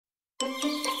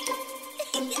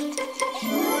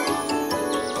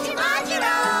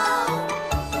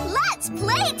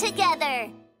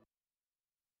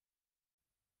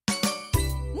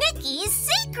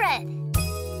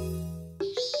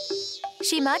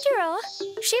Shimajiro!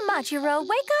 Shimajiro,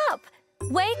 wake up!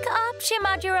 Wake up,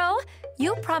 Shimajiro!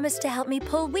 You promised to help me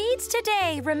pull weeds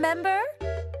today, remember?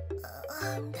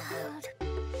 I'm tired.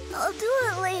 I'll do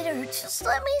it later. Just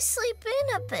let me sleep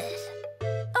in a bit.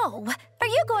 Oh, are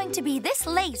you going to be this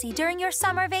lazy during your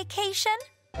summer vacation?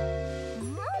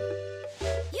 You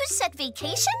said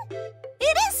vacation?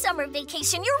 It is summer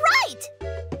vacation, you're right!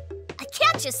 I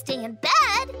can't just stay in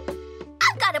bed.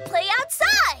 I've got to play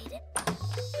outside.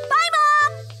 Bye,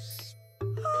 Mom!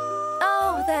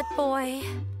 Oh, that boy.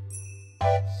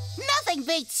 Nothing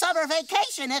beats summer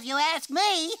vacation, if you ask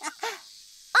me.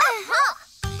 Uh-huh.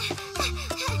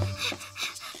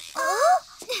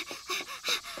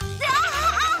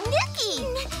 Nikki!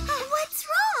 What's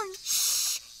wrong?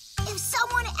 Shh! If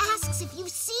someone asks if you've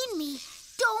seen me,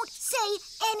 don't say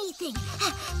anything.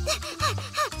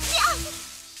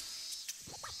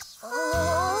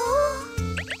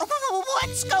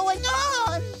 What's going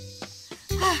on?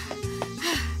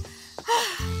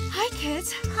 Hi,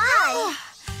 kids. Hi.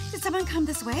 Did someone come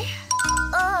this way?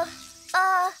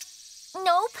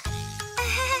 Nope.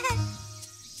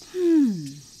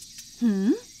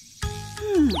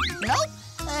 Nope.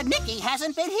 Nikki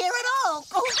hasn't been here at all.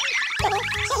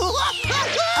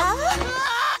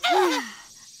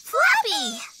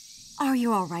 Flappy! Are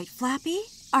you all right, Flappy?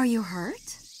 Are you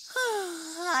hurt?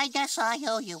 I guess I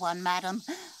owe you one, madam.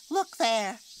 Look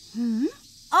there.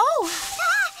 Oh!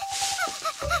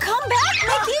 Come back,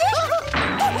 Nikki!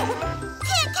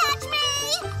 Can't catch me!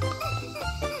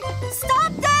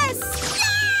 Stop this!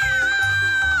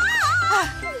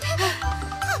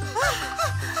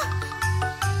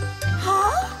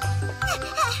 Huh?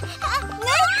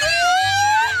 Nikki!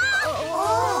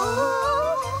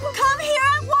 Come here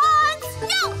at once!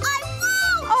 No, I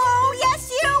won't! Oh, yes,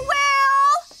 you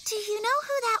will! Do you know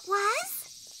who that was?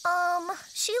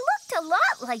 She looked a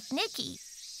lot like Nikki.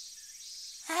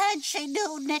 And she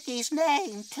knew Nikki's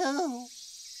name, too.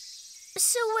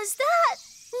 So was that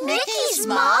Nikki's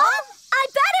mom? I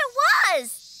bet it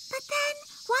was! But then,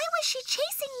 why was she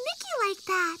chasing Nikki like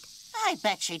that? I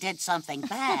bet she did something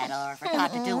bad or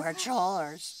forgot to do her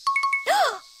chores.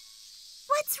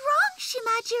 What's wrong,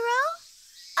 Shimajiro?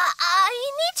 I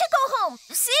need to go home.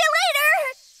 See you later!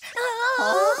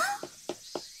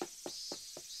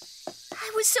 I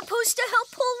was supposed to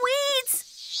help pull weeds.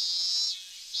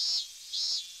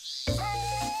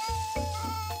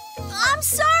 I'm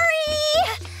sorry!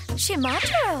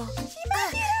 Shimajiro!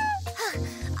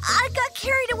 I got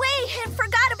carried away and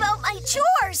forgot about my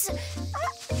chores.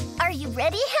 Are you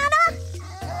ready, Hannah?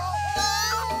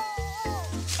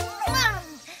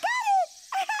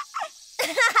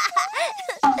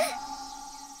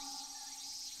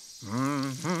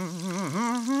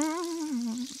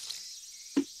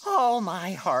 All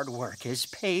my hard work is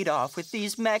paid off with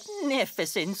these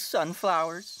magnificent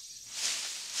sunflowers.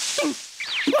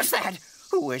 What's that?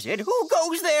 Who is it? Who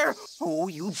goes there? Oh,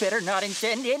 you better not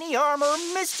intend any harm or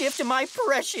mischief to my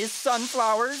precious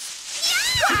sunflowers.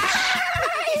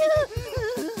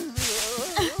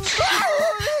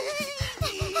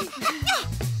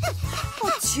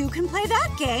 Well, two can play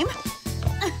that game.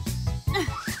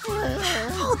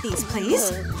 Hold these,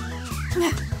 please.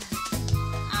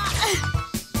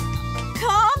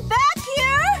 Come back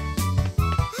here!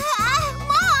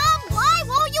 Mom, why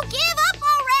won't you give up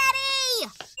already?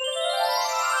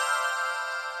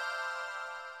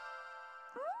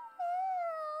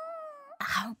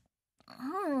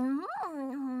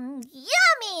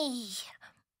 Yummy!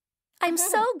 I'm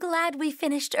so glad we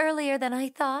finished earlier than I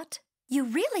thought. You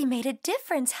really made a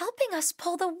difference helping us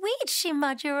pull the weeds,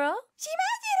 Shimajiro.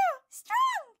 Shimajiro,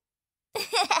 strong!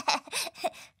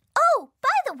 Oh,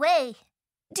 by the way,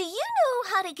 do you know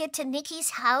how to get to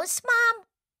Nikki's house, Mom?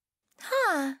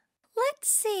 Huh. Let's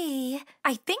see.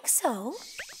 I think so.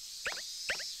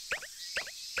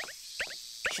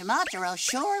 Shimajiro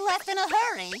sure left in a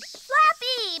hurry.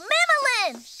 Flappy!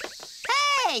 Mimolin!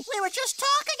 Hey, we were just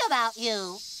talking about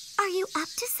you. Are you up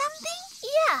to something?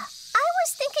 Yeah, I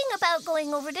was thinking about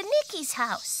going over to Nikki's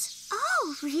house.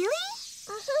 Oh, really?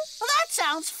 Well, that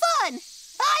sounds fun.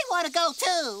 I want to go,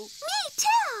 too. Me,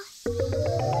 too.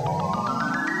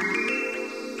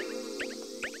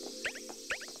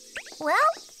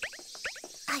 Well,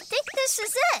 I think this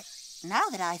is it. Now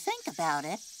that I think about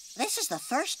it, this is the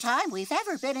first time we've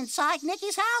ever been inside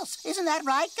Nikki's house. Isn't that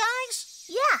right, guys?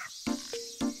 Yeah.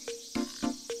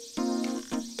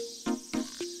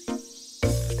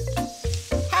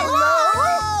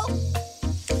 Hello?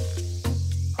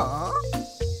 Huh?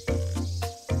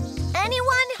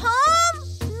 Anyone home?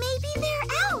 Maybe they're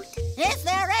out. Is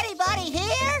there anybody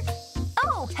here?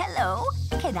 Oh, hello.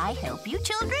 Can I help you,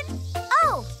 children?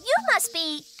 Oh, you must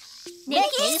be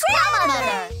Nikki's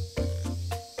grandmother.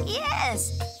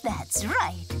 Yes, that's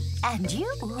right. And you,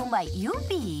 who might you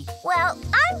be? Well,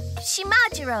 I'm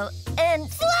Shimajiro,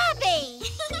 and Flappy!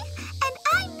 And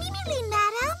I'm Mimili,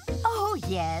 madam. Oh,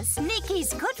 yes,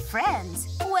 Nikki's good friends.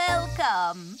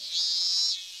 Welcome.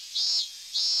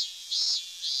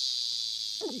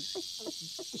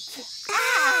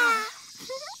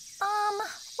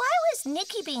 why was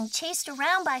Nikki being chased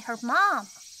around by her mom?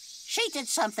 She did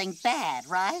something bad,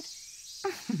 right?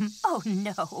 Oh,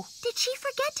 no. Did she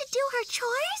forget to do her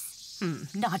chores?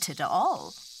 Not at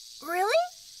all. Really?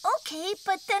 Okay,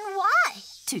 but then why?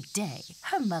 Today,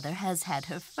 her mother has had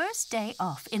her first day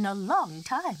off in a long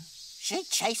time. She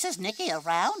chases Nikki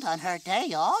around on her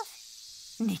day off?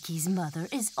 Nikki's mother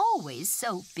is always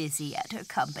so busy at her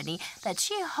company that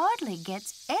she hardly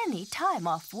gets any time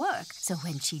off work. So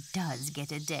when she does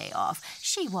get a day off,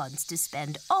 she wants to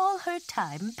spend all her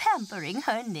time pampering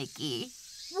her Nikki.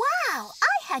 Wow,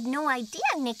 I had no idea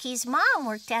Nikki's mom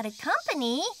worked at a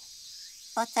company.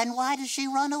 But then why does she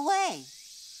run away?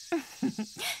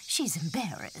 She's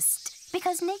embarrassed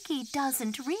because Nikki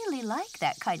doesn't really like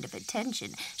that kind of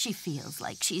attention. She feels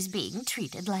like she's being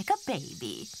treated like a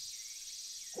baby.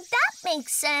 That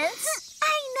makes sense.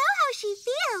 I know how she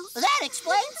feels. That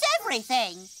explains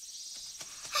everything.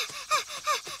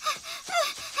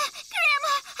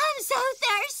 Grandma, I'm so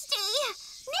thirsty.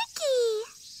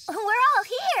 Nikki! We're all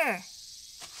here.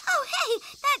 Oh, hey,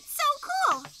 that's so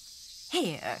cool.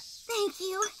 Here. Thank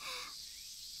you.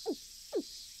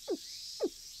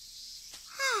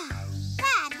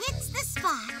 That hits the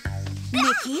spot.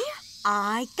 Nikki,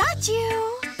 I got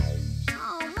you.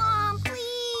 Oh, Mom,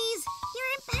 please.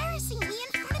 You're embarrassing me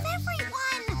in front of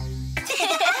everyone.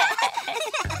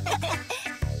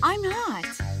 I'm not,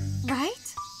 right?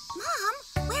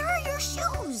 Mom, where are your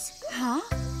shoes? Huh?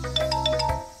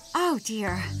 Oh,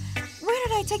 dear. Where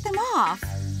did I take them off?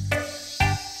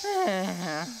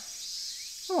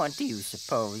 What do you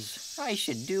suppose I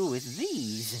should do with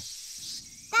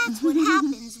these? That's what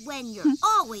happens when you're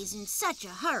always in such a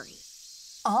hurry.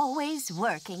 Always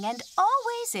working and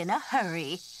always in a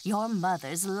hurry. Your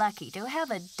mother's lucky to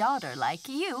have a daughter like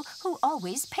you who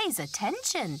always pays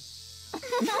attention.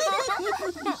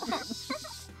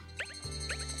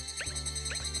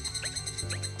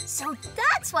 So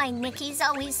that's why Nikki's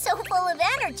always so full of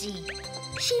energy.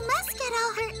 She must get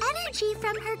all her energy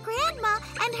from her grandma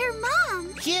and her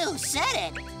mom. You said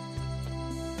it.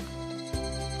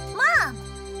 Mom!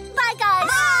 Bye, guys!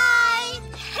 Bye!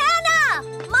 Hannah!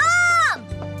 Mom!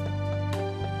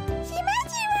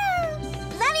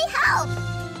 Shimajiro! Let me help!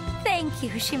 Thank you,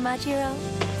 Shimajiro.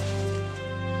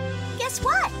 Guess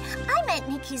what? I met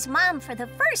Nikki's mom for the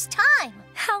first time.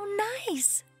 How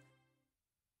nice.